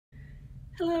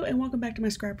Hello and welcome back to my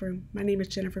scrap room. My name is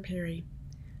Jennifer Perry.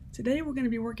 Today we're going to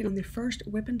be working on the first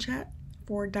WIP and chat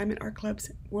for Diamond Art Club's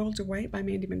Worlds Away by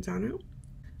Mandie Manzano.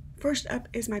 First up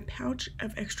is my pouch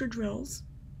of extra drills,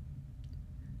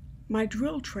 my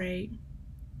drill tray,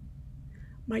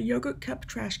 my yogurt cup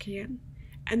trash can,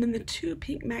 and then the two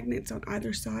pink magnets on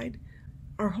either side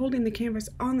are holding the canvas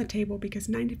on the table because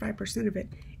 95% of it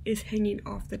is hanging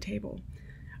off the table.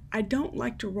 I don't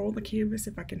like to roll the canvas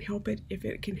if I can help it. If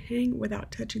it can hang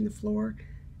without touching the floor,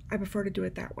 I prefer to do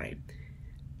it that way.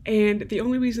 And the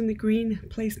only reason the green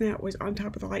placemat was on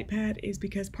top of the light pad is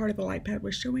because part of the light pad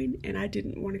was showing and I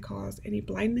didn't want to cause any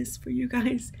blindness for you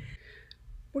guys.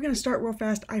 We're going to start real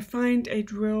fast. I find a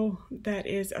drill that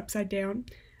is upside down.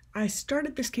 I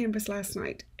started this canvas last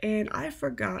night and I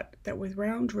forgot that with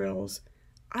round drills,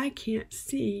 I can't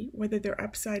see whether they're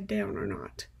upside down or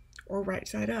not, or right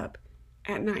side up.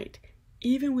 At night.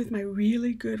 Even with my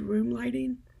really good room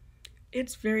lighting,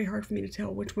 it's very hard for me to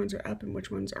tell which ones are up and which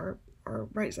ones are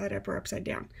right side up or upside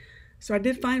down. So I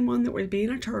did find one that was being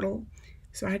a turtle,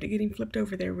 so I had to get him flipped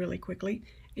over there really quickly.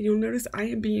 And you'll notice I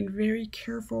am being very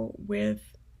careful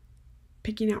with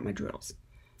picking out my drills.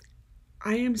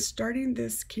 I am starting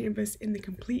this canvas in the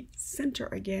complete center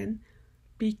again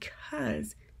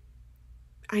because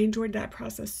I enjoyed that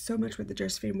process so much with the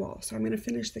Josephine wall. So I'm going to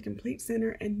finish the complete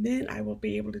center and then I will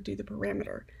be able to do the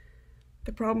parameter.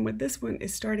 The problem with this one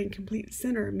is starting complete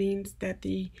center means that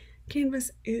the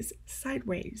canvas is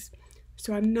sideways.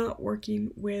 So I'm not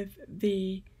working with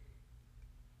the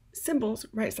symbols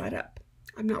right side up.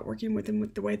 I'm not working with them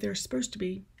with the way they're supposed to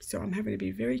be. So I'm having to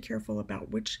be very careful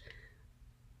about which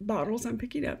bottles I'm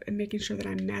picking up and making sure that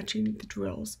I'm matching the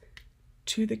drills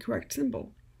to the correct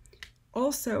symbol.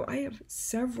 Also, I have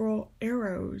several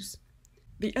arrows.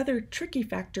 The other tricky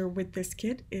factor with this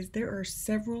kit is there are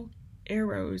several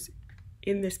arrows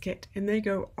in this kit and they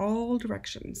go all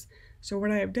directions. So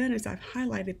what I have done is I've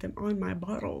highlighted them on my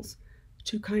bottles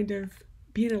to kind of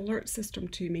be an alert system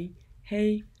to me.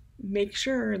 Hey, make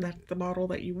sure that's the bottle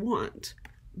that you want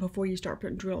before you start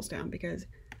putting drills down, because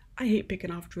I hate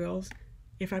picking off drills.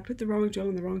 If I put the wrong drill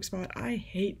in the wrong spot, I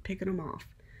hate picking them off.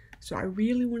 So I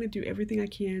really want to do everything I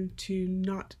can to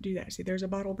not do that. See, there's a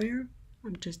bottle there.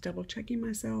 I'm just double checking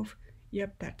myself.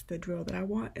 Yep, that's the drill that I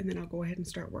want, and then I'll go ahead and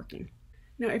start working.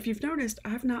 Now, if you've noticed,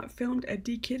 I've not filmed a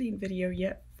dekitting video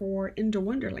yet for Into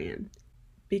Wonderland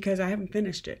because I haven't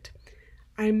finished it.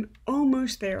 I'm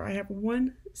almost there. I have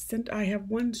one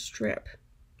strip.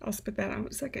 I'll spit that out in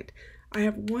a second. I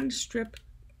have one strip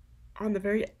on the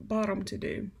very bottom to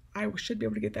do. I should be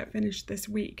able to get that finished this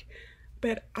week.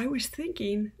 But I was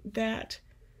thinking that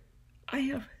I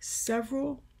have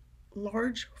several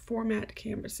large format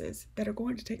canvases that are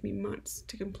going to take me months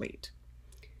to complete.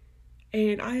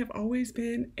 And I have always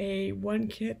been a one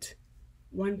kit,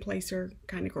 one placer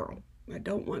kind of girl. I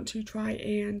don't want to try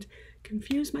and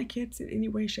confuse my kits in any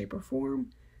way, shape, or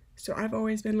form. So I've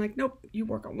always been like, nope, you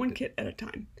work on one kit at a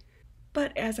time.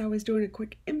 But as I was doing a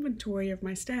quick inventory of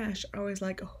my stash, I was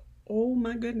like, oh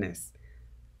my goodness.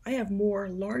 I have more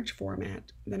large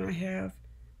format than I have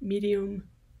medium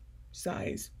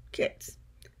size kits.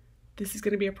 This is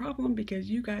going to be a problem because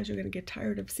you guys are going to get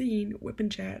tired of seeing WIP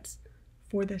and chats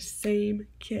for the same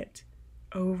kit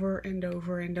over and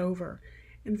over and over.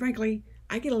 And frankly,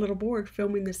 I get a little bored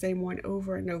filming the same one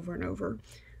over and over and over.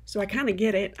 So I kind of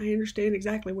get it. I understand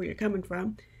exactly where you're coming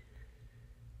from.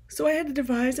 So I had to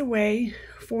devise a way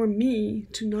for me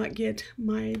to not get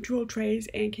my drill trays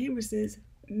and canvases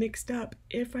mixed up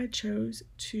if I chose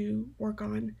to work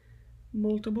on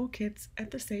multiple kits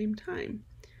at the same time.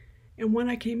 And what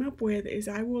I came up with is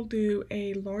I will do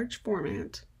a large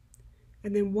format,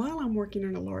 and then while I'm working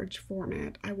on a large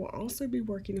format, I will also be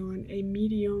working on a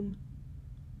medium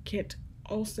kit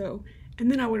also. And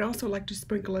then I would also like to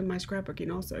sprinkle in my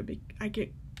scrapbooking also. I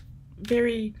get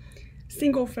very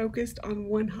single focused on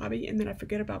one hobby and then I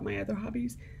forget about my other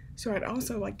hobbies. So I'd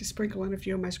also like to sprinkle in a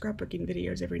few of my scrapbooking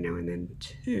videos every now and then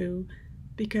too,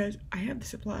 because I have the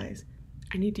supplies.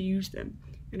 I need to use them.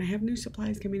 And I have new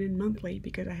supplies coming in monthly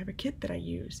because I have a kit that I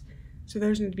use. So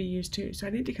those need to be used too. So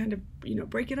I need to kind of,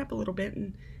 break it up a little bit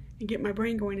and get my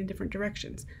brain going in different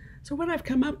directions. So what I've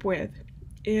come up with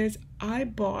is I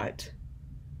bought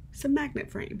some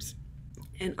magnet frames.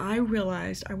 And I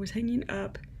realized I was hanging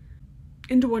up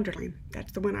Into Wonderland.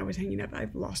 That's the one I was hanging up.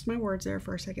 I've lost my words there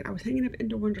for a second. I was hanging up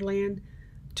Into Wonderland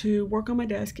to work on my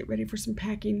desk, get ready for some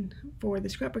packing for the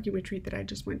scrapbooking retreat that I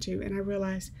just went to, and I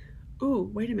realized, ooh,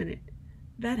 wait a minute.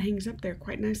 That hangs up there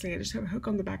quite nicely. I just have a hook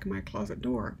on the back of my closet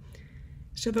door.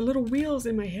 So the little wheels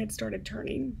in my head started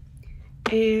turning,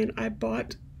 and I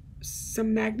bought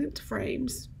some magnet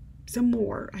frames, some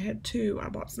more. I had 2. I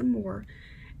bought some more.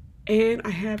 And I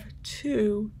have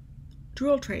 2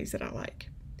 drill trays that I like.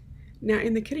 Now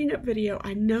in the kitting up video,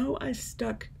 I know I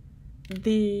stuck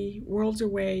the Worlds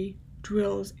Away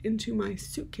drills into my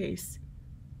suitcase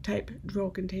type drill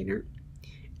container.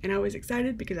 And I was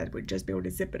excited because I would just be able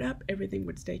to zip it up, everything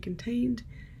would stay contained,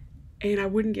 and I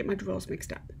wouldn't get my drills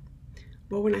mixed up.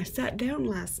 Well, when I sat down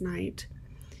last night,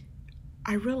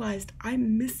 I realized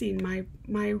I'm missing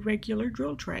my regular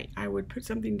drill tray. I would put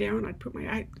something down, I'd put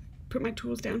my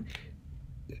tools down,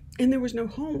 and there was no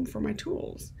home for my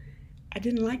tools. I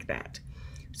didn't like that.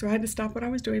 So I had to stop what I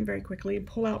was doing very quickly and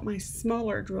pull out my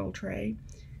smaller drill tray,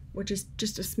 which is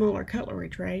just a smaller cutlery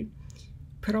tray,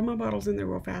 put all my bottles in there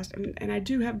real fast, and I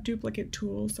do have duplicate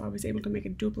tools, so I was able to make a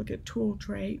duplicate tool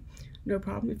tray. No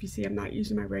problem. If you see, I'm not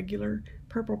using my regular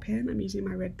purple pen, I'm using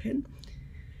my red pen.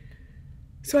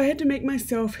 So I had to make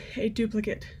myself a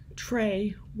duplicate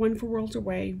tray, one for Worlds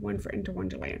Away, one for Into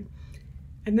Wonderland.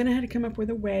 And then I had to come up with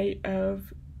a way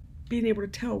of being able to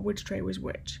tell which tray was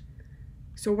which.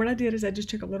 So what I did is I just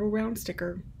took a little round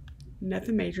sticker,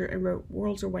 nothing major, and wrote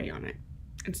Worlds Away on it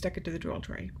and stuck it to the drill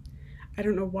tray. I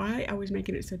don't know why I was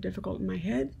making it so difficult in my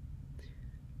head.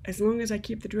 As long as I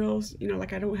keep the drills, you know,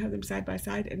 like I don't have them side by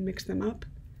side and mix them up,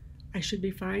 I should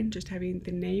be fine just having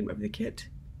the name of the kit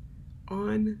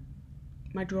on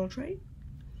my drill tray.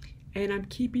 And I'm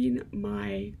keeping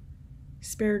my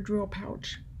spare drill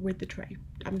pouch with the tray.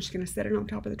 I'm just going to set it on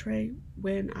top of the tray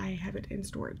when I have it in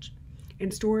storage.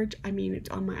 In storage, I mean it's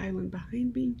on my island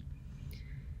behind me.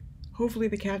 Hopefully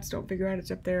the cats don't figure out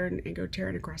it's up there and go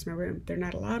tearing across my room. They're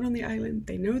not allowed on the island.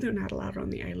 They know they're not allowed on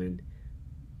the island,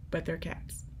 but they're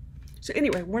cats. So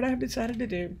anyway, what I've decided to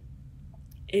do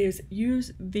is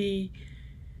use the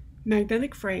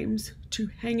magnetic frames to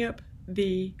hang up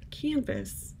the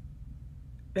canvas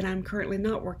that I'm currently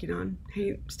not working on,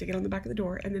 stick it on the back of the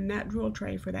door, and then that drill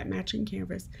tray for that matching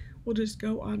canvas will just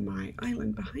go on my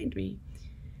island behind me,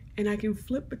 and I can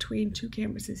flip between 2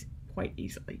 canvases quite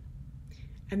easily.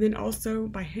 And then also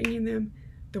by hanging them,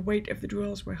 the weight of the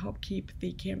drills will help keep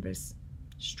the canvas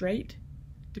straight.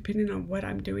 Depending on what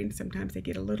I'm doing, sometimes they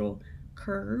get a little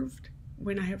curved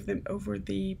when I have them over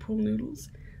the pool noodles.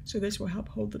 So this will help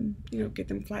hold them, you know, get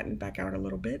them flattened back out a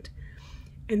little bit.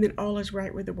 And then all is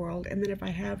right with the world. And then if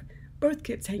I have both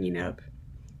kits hanging up,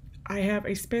 I have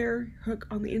a spare hook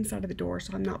on the inside of the door,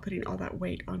 so I'm not putting all that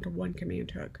weight onto one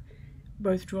command hook.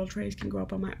 Both drill trays can go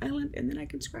up on my island, and then I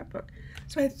can scrapbook.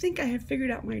 So I think I have figured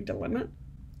out my dilemma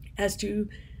as to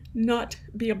not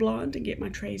be a blonde and get my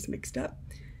trays mixed up.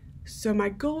 So my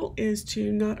goal is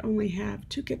to not only have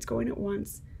 2 kits going at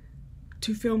once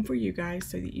to film for you guys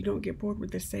so that you don't get bored with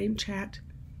the same chat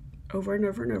over and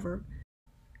over and over.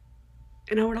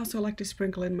 And I would also like to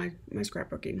sprinkle in my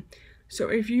scrapbooking. So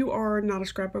if you are not a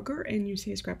scrapbooker and you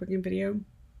see a scrapbooking video,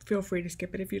 feel free to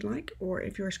skip it if you'd like. Or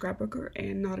if you're a scrapbooker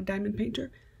and not a diamond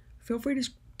painter, feel free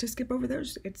to skip over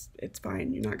those. It's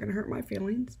fine. You're not going to hurt my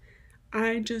feelings.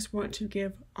 I just want to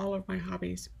give all of my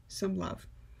hobbies some love.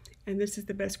 And this is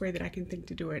the best way that I can think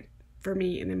to do it for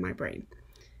me and in my brain.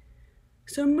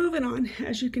 So moving on,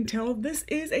 as you can tell, this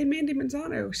is a Mandie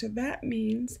Manzano. So that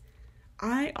means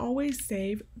I always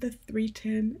save the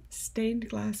 310 stained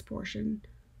glass portion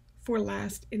for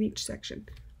last in each section.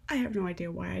 I have no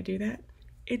idea why I do that.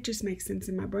 It just makes sense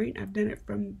in my brain. I've done it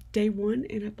from day one,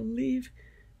 and I believe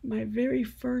my very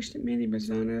first Mandie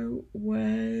Manzano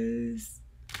was...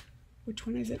 Which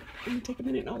one is it? Let me take a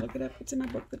minute and I'll look it up. It's in my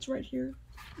book that's right here.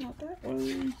 Not that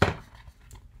one.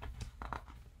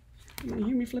 You want to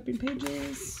hear me flipping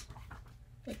pages?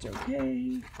 That's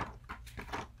okay.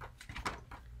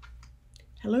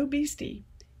 Hello Beastie.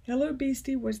 Hello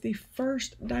Beastie was the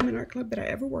first Diamond Art Club that I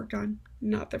ever worked on.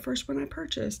 Not the first one I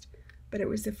purchased, but it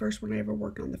was the first one I ever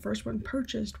worked on. The first one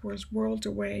purchased was Worlds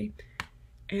Away,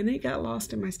 and it got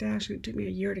lost in my stash, and it took me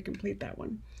a year to complete that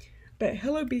one. But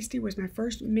Hello Beastie was my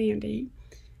first Mandie,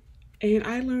 and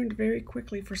I learned very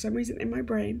quickly, for some reason in my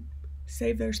brain,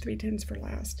 save those 310s for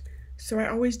last. So I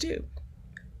always do.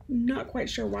 Not quite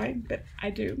sure why, but I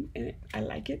do, and I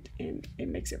like it, and it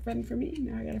makes it fun for me.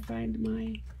 Now I gotta find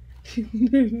my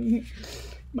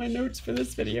my notes for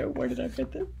this video. Where did I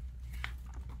put them?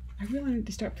 I really need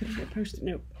to start putting a post-it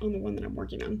note on the one that I'm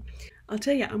working on. I'll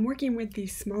tell you, I'm working with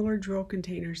these smaller drill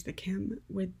containers that come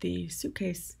with the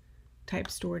suitcase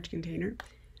type storage container.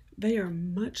 They are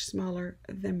much smaller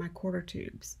than my quarter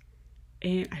tubes,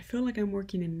 and I feel like I'm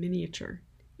working in miniature.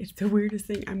 It's the weirdest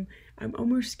thing. I'm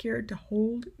almost scared to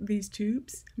hold these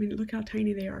tubes. I mean, look how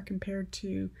tiny they are compared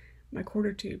to my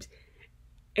quarter tubes.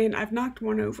 And I've knocked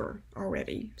one over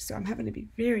already, so I'm having to be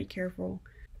very careful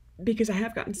because I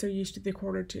have gotten so used to the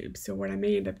quarter tubes. So what I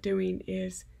may end up doing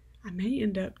is I may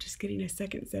end up just getting a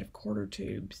second set of quarter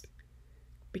tubes,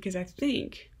 because I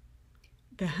think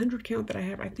the 100 count that I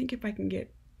have, I think if I can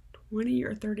get 20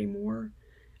 or 30 more,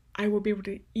 I will be able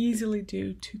to easily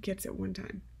do 2 kits at one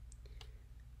time.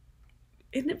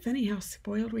 Isn't it funny how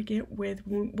spoiled we get with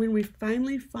when we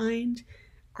finally find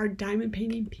our diamond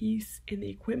painting piece and the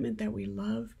equipment that we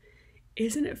love?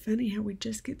 Isn't it funny how we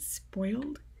just get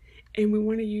spoiled and we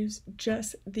want to use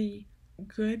just the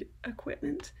good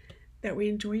equipment that we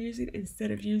enjoy using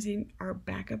instead of using our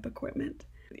backup equipment?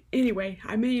 Anyway,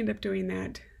 I may end up doing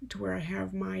that to where I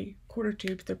have my quarter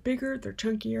tubes. They're bigger, they're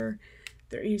chunkier,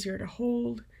 they're easier to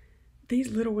hold.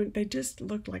 These little ones, they just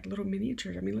look like little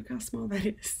miniatures. I mean, look how small that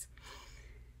is.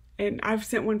 And I've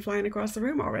sent one flying across the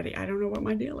room already. I don't know what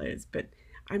my deal is, but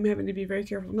I'm having to be very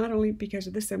careful, not only because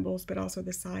of the symbols, but also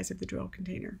the size of the drill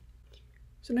container.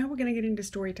 So now we're going to get into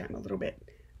story time a little bit.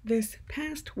 This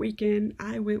past weekend,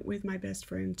 I went with my best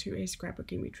friend to a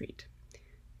scrapbooking retreat.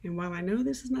 And while I know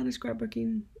this is not a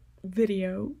scrapbooking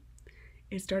video,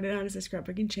 it started out as a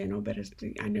scrapbooking channel, but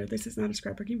I know this is not a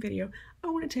scrapbooking video, I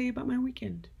want to tell you about my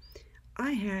weekend.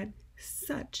 I had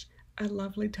such a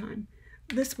lovely time.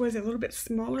 This was a little bit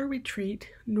smaller retreat.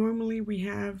 Normally we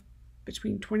have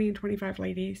between 20 and 25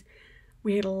 ladies.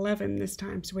 We had 11 this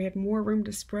time, so we had more room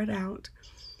to spread out.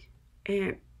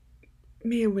 And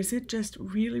man, was it just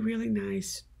really, really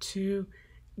nice to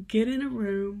get in a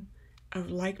room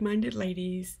of like-minded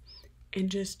ladies and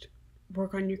just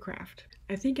work on your craft.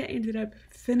 I think I ended up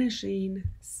finishing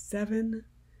 7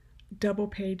 double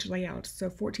page layouts, so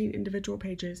 14 individual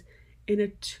pages in a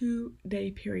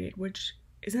 2-day period, which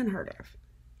is unheard of.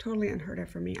 Totally unheard of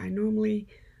for me. I normally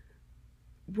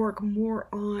work more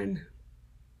on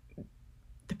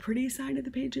the pretty side of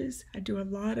the pages. I do a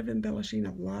lot of embellishing,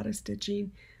 a lot of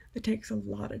stitching. That takes a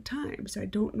lot of time, so I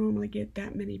don't normally get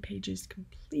that many pages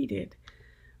completed.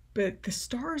 But the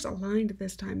stars aligned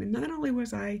this time, and not only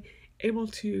was I able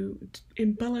to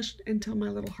embellish until my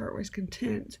little heart was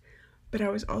content, but I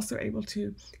was also able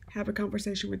to have a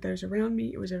conversation with those around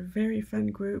me. It was a very fun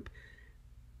group,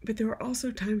 but there were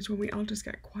also times when we all just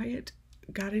got quiet,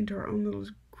 got into our own little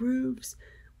grooves.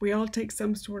 We all take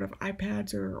some sort of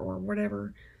iPads or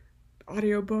whatever,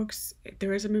 audiobooks.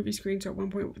 There is a movie screen, so at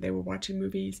one point they were watching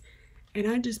movies, and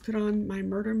I just put on my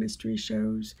murder mystery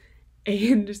shows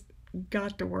and just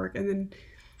got to work. And then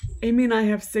Amy and I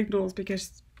have signals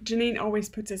because Janine always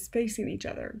puts us facing each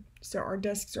other, so our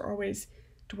desks are always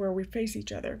to where we face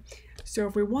each other. So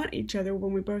if we want each other,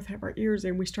 when we both have our ears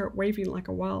in, we start waving like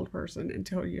a wild person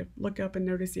until you look up and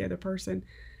notice the other person.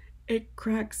 It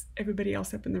cracks everybody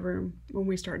else up in the room when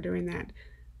we start doing that.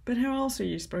 But how else are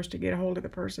you supposed to get a hold of the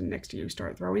person next to you?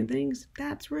 Start throwing things?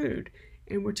 That's rude.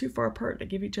 And we're too far apart to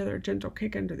give each other a gentle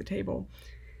kick under the table.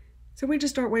 So we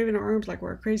just start waving our arms like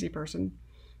we're a crazy person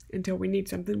until we need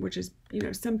something, which is,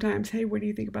 sometimes, hey, what do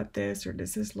you think about this? Or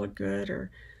does this look good?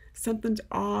 Or something's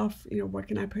off, what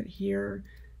can I put here?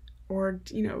 Or,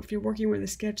 if you're working with a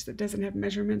sketch that doesn't have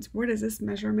measurements, where does this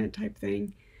measurement type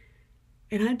thing?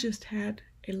 And I just had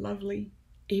a lovely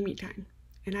Amy time,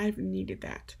 and I've needed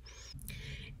that.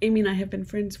 Amy and I have been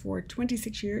friends for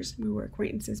 26 years. We were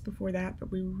acquaintances before that,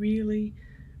 but we really,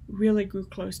 really grew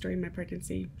close during my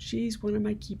pregnancy. She's one of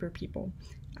my keeper people.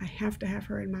 I have to have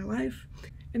her in my life.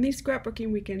 And these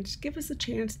scrapbooking weekends give us a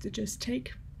chance to just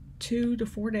take 2 to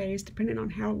 4 days, depending on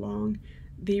how long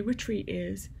the retreat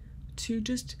is, to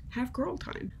just have girl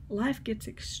time. Life gets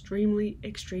extremely,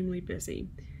 extremely busy.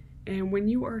 And when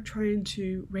you are trying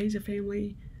to raise a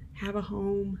family, have a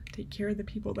home, take care of the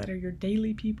people that are your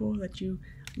daily people that you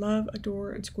love,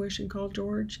 adore, and squish and call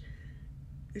George,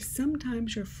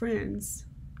 sometimes your friends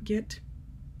get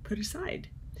put aside.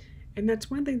 And that's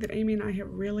one thing that Amy and I have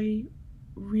really,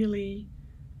 really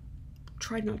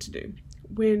tried not to do.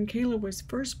 When Kayla was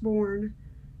first born,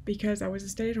 because I was a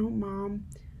stay-at-home mom,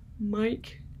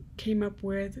 Mike came up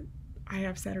with, I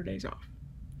have Saturdays off.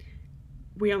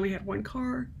 We only had one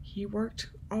car. He worked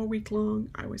all week long.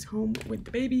 I was home with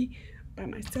the baby by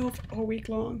myself all week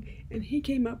long, and he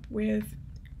came up with,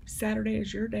 Saturday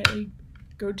is your day.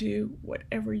 Go do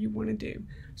whatever you want to do.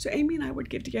 So Amy and I would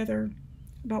get together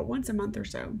about once a month or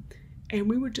so, and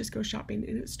we would just go shopping.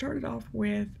 And it started off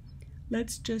with,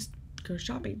 let's just go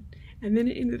shopping. And then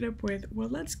it ended up with, well,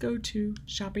 let's go to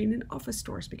shopping in office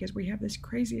stores, because we have this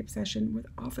crazy obsession with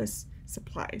office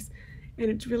supplies. And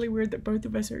it's really weird that both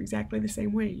of us are exactly the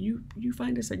same way. You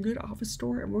find us a good office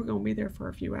store and we're going to be there for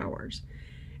a few hours.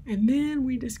 And then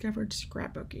we discovered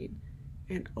scrapbooking.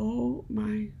 And oh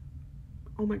my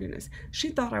goodness. She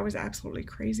thought I was absolutely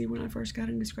crazy when I first got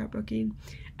into scrapbooking.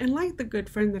 And like the good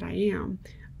friend that I am,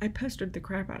 I pestered the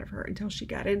crap out of her until she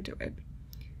got into it.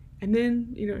 And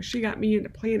then, she got me into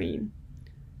planning.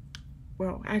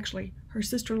 Well, actually, her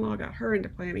sister-in-law got her into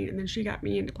planning, and then she got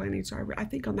me into planning. So I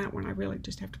think on that one, I really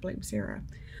just have to blame Sarah.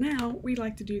 Now, we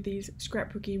like to do these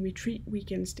scrapbooking retreat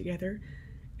weekends together.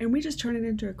 And we just turn it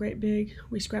into a great big,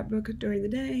 we scrapbook during the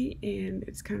day, and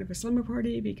it's kind of a slumber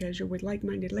party because you're with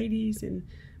like-minded ladies, and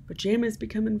pajamas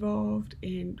become involved,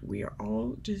 and we are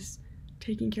all just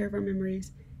taking care of our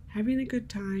memories, having a good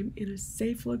time in a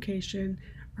safe location.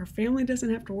 Our family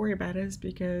doesn't have to worry about us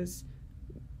because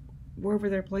we're over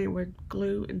there playing with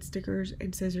glue and stickers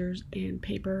and scissors and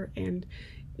paper, and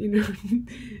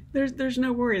there's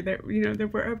no worry that that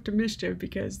we're up to mischief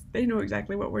because they know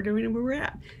exactly what we're doing and where we're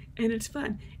at, and it's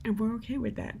fun, and we're okay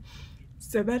with that.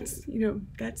 So that's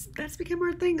that's become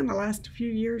our thing in the last few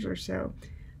years or so.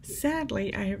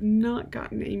 Sadly, I have not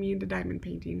gotten Amy into diamond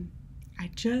painting.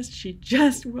 She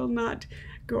just will not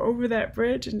go over that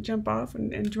bridge and jump off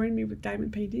and join me with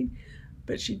diamond painting,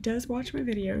 but she does watch my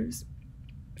videos.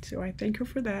 So I thank her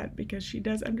for that because she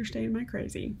does understand my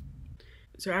crazy.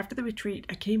 So after the retreat,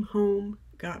 I came home,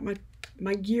 got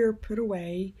my gear put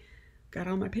away, got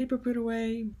all my paper put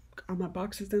away, all my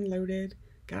boxes unloaded,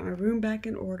 got my room back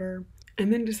in order,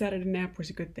 and then decided a nap was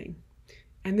a good thing.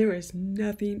 And there is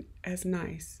nothing as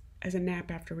nice as a nap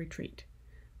after retreat.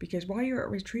 Because while you're at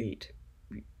retreat,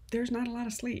 there's not a lot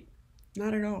of sleep.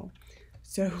 Not at all.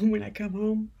 So when I come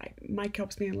home, Mike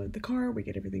helps me unload the car, we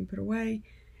get everything put away,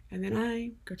 and then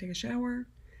I go take a shower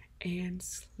and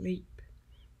sleep.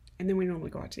 And then we normally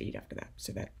go out to eat after that.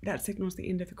 So that signals the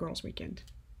end of the girls' weekend.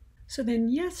 So then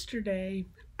yesterday,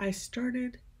 I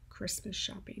started Christmas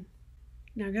shopping.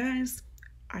 Now guys,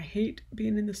 I hate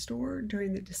being in the store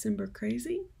during the December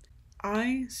crazy.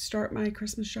 I start my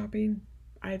Christmas shopping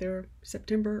either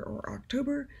September or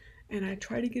October, and I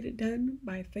try to get it done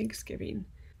by Thanksgiving.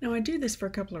 Now I do this for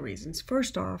a couple of reasons.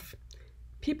 First off,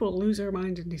 people lose their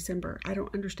minds in December. I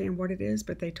don't understand what it is,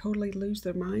 but they totally lose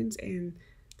their minds, and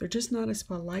they're just not as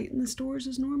polite in the stores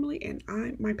as normally, and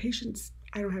I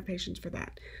don't have patience for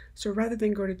that. So rather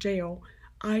than go to jail,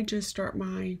 I just start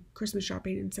my Christmas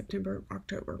shopping in September,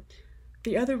 October.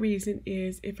 The other reason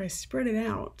is if I spread it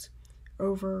out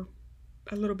over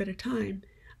a little bit of time,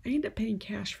 I end up paying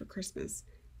cash for Christmas.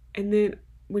 And then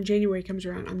when January comes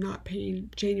around, I'm not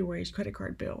paying January's credit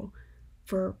card bill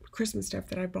for Christmas stuff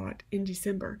that I bought in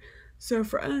December. So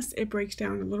for us, it breaks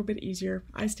down a little bit easier.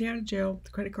 I stay out of jail, the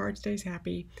credit card stays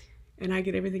happy, and I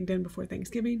get everything done before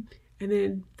Thanksgiving. And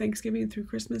then Thanksgiving through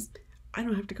Christmas, I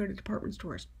don't have to go to department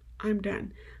stores. I'm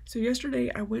done. So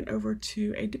yesterday I went over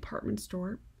to a department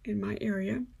store in my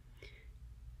area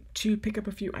to pick up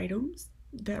a few items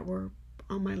that were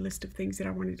on my list of things that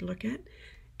I wanted to look at.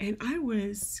 And I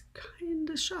was kind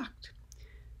of shocked.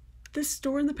 This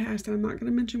store in the past, and I'm not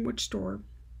going to mention which store,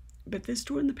 but this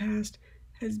store in the past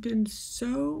has been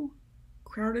so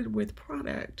crowded with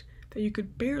product that you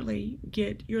could barely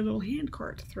get your little hand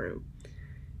cart through.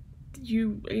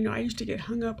 I used to get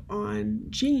hung up on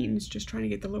jeans just trying to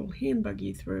get the little hand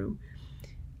buggy through,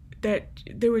 that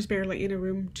there was barely any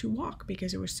room to walk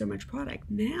because there was so much product.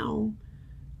 Now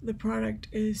the product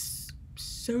is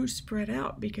so spread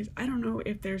out because I don't know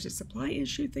if there's a supply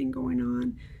issue thing going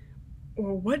on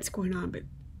or what's going on, but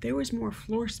there was more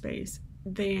floor space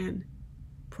than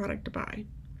product to buy.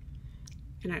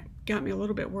 And it got me a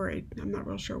little bit worried. I'm not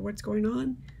real sure what's going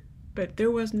on, but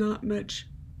there was not much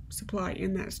supply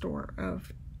in that store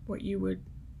of what you would,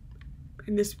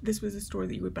 and this was a store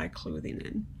that you would buy clothing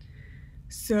in.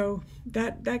 So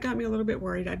that got me a little bit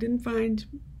worried. I didn't find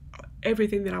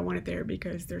everything that I wanted there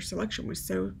because their selection was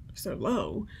so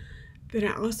low. Then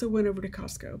I also went over to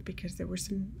Costco because there were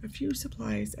a few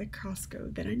supplies at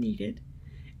Costco that I needed.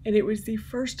 And it was the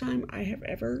first time I have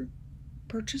ever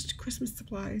purchased Christmas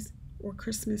supplies or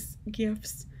Christmas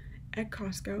gifts at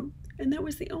Costco. And that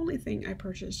was the only thing I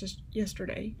purchased just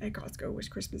yesterday at Costco was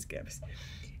Christmas gifts.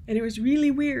 And it was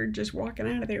really weird just walking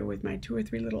out of there with my 2 or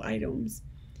 3 little items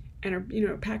and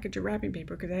a package of wrapping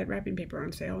paper because I had wrapping paper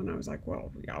on sale. And I was like,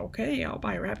 well, okay, I'll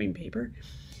buy wrapping paper.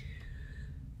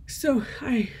 So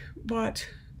I bought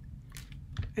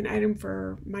an item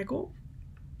for Michael,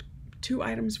 2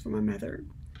 items for my mother,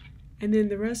 and then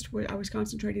the rest I was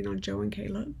concentrating on Joe and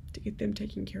Kayla to get them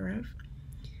taken care of.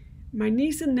 My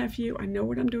niece and nephew, I know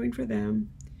what I'm doing for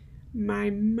them. My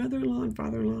mother-in-law and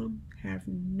father-in-law have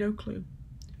no clue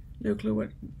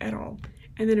what at all.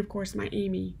 And then of course my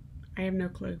Amy, I have no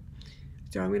clue.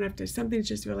 So I'm gonna have to, something's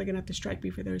just really gonna have to strike me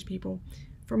for those people.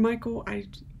 For Michael,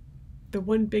 the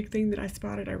one big thing that I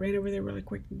spotted, I ran over there really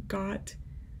quick and got.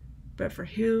 But for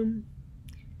him,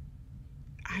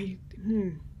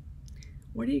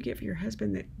 what do you get for your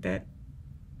husband that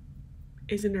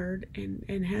is a nerd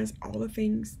and has all the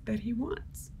things that he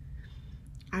wants.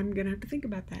 I'm gonna have to think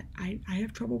about that. I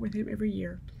have trouble with him every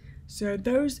year. So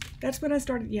that's what I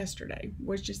started yesterday,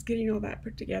 was just getting all that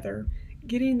put together,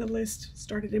 getting the list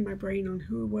started in my brain on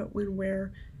who, what, when,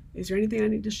 where. Is there anything I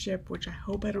need to ship, which I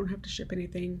hope I don't have to ship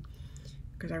anything,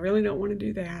 because I really don't want to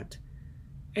do that.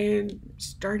 And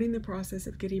starting the process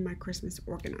of getting my Christmas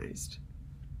organized.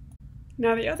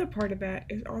 Now the other part of that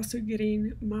is also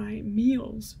getting my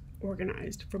meals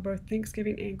organized for both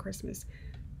Thanksgiving and Christmas,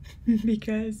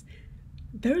 because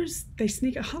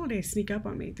holidays sneak up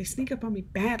on me. They sneak up on me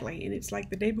badly, and it's like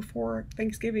the day before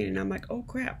Thanksgiving and I'm like, oh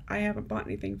crap, I haven't bought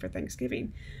anything for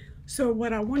Thanksgiving. So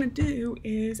what I want to do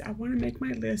is I want to make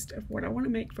my list of what I want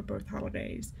to make for both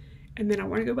holidays, and then I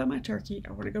want to go buy my turkey,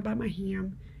 I want to go buy my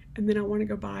ham, and then I want to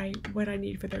go buy what I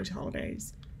need for those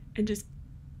holidays and just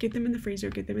get them in the freezer,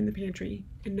 get them in the pantry,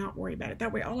 and not worry about it.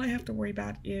 That way all I have to worry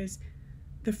about is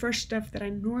the fresh stuff that I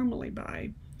normally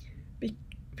buy,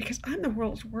 because I'm the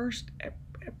world's worst at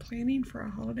planning for a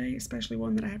holiday, especially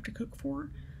one that I have to cook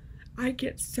for. I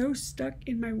get so stuck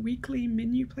in my weekly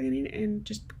menu planning and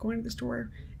just going to the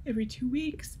store every 2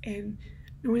 weeks and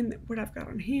knowing what I've got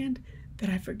on hand that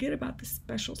I forget about the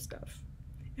special stuff,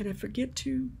 and I forget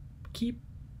to keep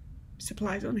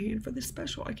supplies on hand for the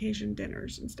special occasion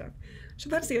dinners and stuff. So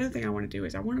that's the other thing I want to do,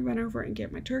 is I want to run over and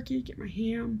get my turkey, get my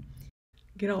ham,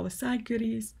 get all the side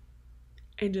goodies,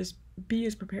 and just be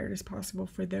as prepared as possible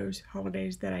for those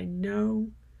holidays that I know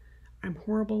I'm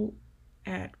horrible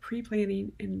at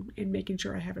pre-planning and making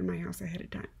sure I have in my house ahead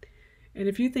of time. And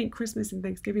if you think Christmas and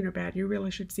Thanksgiving are bad, you really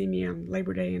should see me on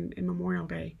Labor Day and Memorial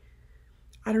Day.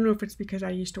 I don't know if it's because I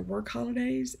used to work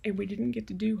holidays and we didn't get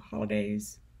to do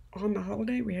holidays on the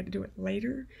holiday. We had to do it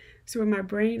later. So in my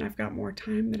brain, I've got more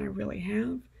time than I really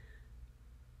have.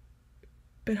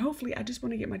 But hopefully, I just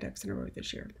want to get my ducks in a row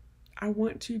this year. I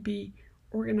want to be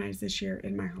organized this year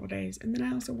in my holidays, and then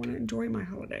I also want to enjoy my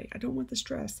holiday. I don't want the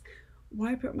stress.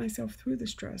 Why put myself through the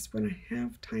stress when I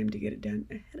have time to get it done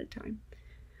ahead of time?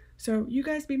 So you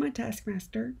guys be my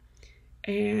taskmaster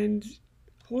and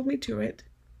hold me to it,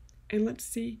 and let's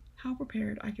see how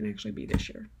prepared I can actually be this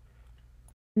year.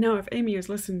 Now, if Amy has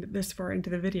listened this far into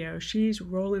the video, she's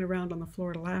rolling around on the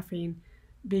floor laughing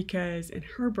because in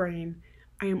her brain,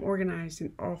 I am organized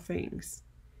in all things.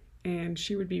 And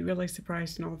she would be really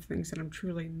surprised in all the things that I'm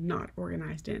truly not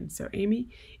organized in. So Amy,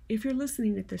 if you're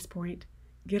listening at this point,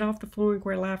 get off the floor and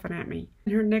quit laughing at me.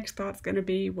 And her next thought's going to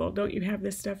be, well, don't you have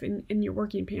this stuff in your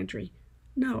working pantry?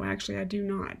 No, actually, I do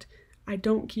not. I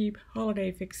don't keep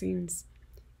holiday fixings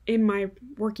in my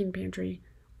working pantry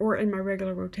or in my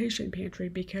regular rotation pantry,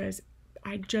 because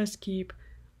I just keep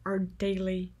our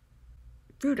daily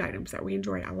food items that we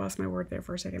enjoy. I lost my word there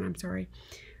for a second, I'm sorry.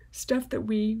 Stuff that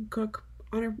we cook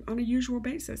on a usual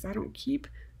basis. I don't keep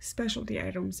specialty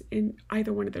items in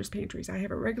either one of those pantries. I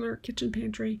have a regular kitchen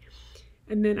pantry,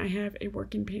 and then I have a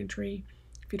working pantry.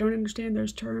 If you don't understand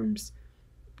those terms,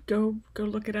 go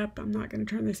look it up. I'm not going to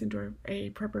turn this into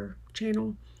a prepper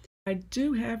channel. I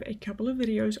do have a couple of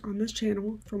videos on this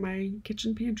channel for my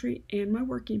kitchen pantry and my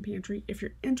working pantry, if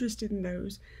you're interested in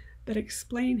those, that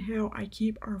explain how I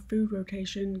keep our food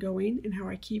rotation going and how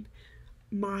I keep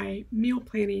my meal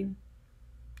planning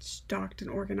stocked and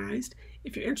organized.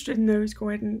 If you're interested in those, go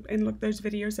ahead and look those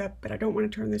videos up, but I don't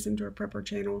want to turn this into a prepper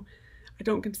channel. I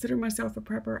don't consider myself a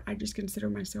prepper, I just consider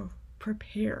myself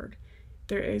prepared.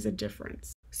 There is a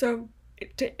difference. So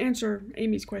to answer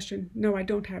Amy's question, no, I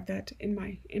don't have that in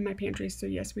my pantry, so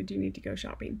yes, we do need to go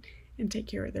shopping and take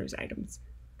care of those items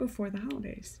before the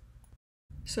holidays.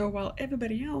 So while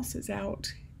everybody else is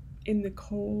out in the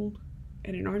cold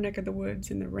and in our neck of the woods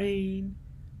in the rain,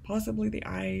 possibly the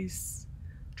ice,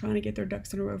 trying to get their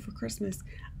ducks in a row for Christmas,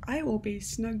 I will be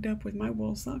snugged up with my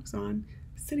wool socks on,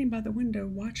 sitting by the window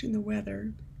watching the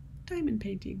weather, diamond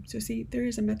painting. So see, there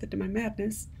is a method to my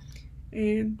madness,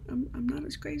 and I'm not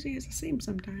as crazy as I seem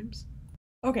sometimes.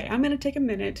 Okay, I'm going to take a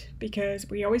minute because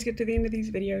we always get to the end of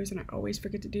these videos and I always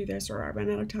forget to do this or I run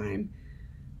out of time.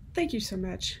 Thank you so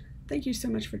much. Thank you so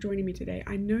much for joining me today.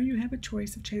 I know you have a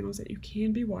choice of channels that you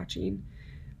can be watching.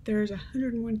 There's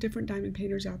 101 different diamond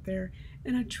painters out there,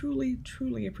 and I truly,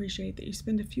 truly appreciate that you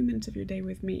spend a few minutes of your day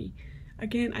with me.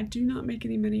 Again, I do not make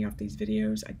any money off these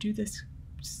videos. I do this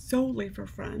solely for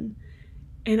fun,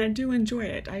 and I do enjoy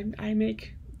it. I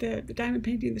make the diamond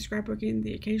painting, the scrapbooking,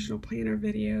 the occasional planner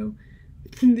video,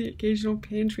 the occasional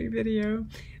pantry video.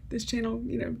 This channel,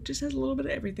 just has a little bit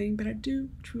of everything, but I do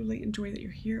truly enjoy that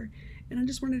you're here, and I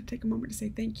just wanted to take a moment to say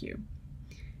thank you.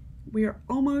 We are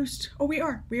almost, we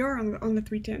are on the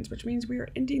 310s, which means we are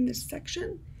ending this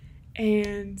section,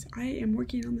 and I am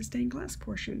working on the stained glass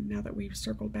portion now that we've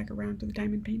circled back around to the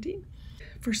diamond painting.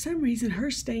 For some reason, her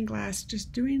stained glass,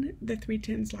 just doing the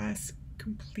 310s glass,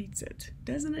 completes it,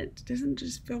 doesn't it? Doesn't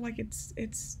just feel like it's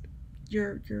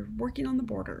you're working on the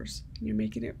borders and you're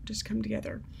making it just come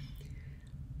together.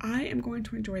 I am going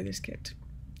to enjoy this kit.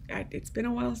 It's been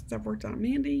a while since I've worked on a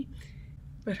Mandie,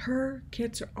 but her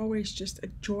kits are always just a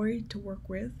joy to work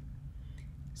with.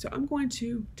 So I'm going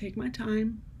to take my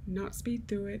time, not speed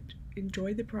through it,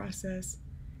 enjoy the process,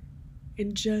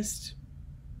 and just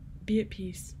be at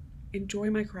peace. Enjoy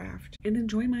my craft and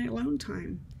enjoy my alone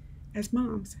time. As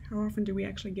moms, how often do we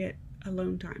actually get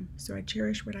alone time? So I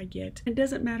cherish what I get. It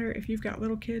doesn't matter if you've got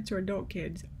little kids or adult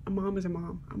kids. A mom is a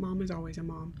mom. A mom is always a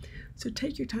mom. So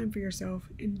take your time for yourself.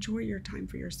 Enjoy your time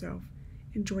for yourself.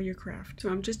 Enjoy your craft. So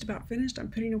I'm just about finished. I'm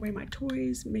putting away my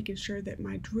toys, making sure that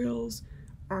my drills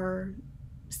are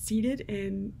seated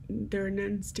and there are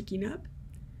none sticking up.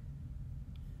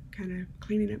 Kind of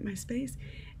cleaning up my space.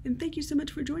 And thank you so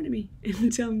much for joining me.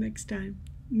 Until next time.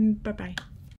 Bye-bye.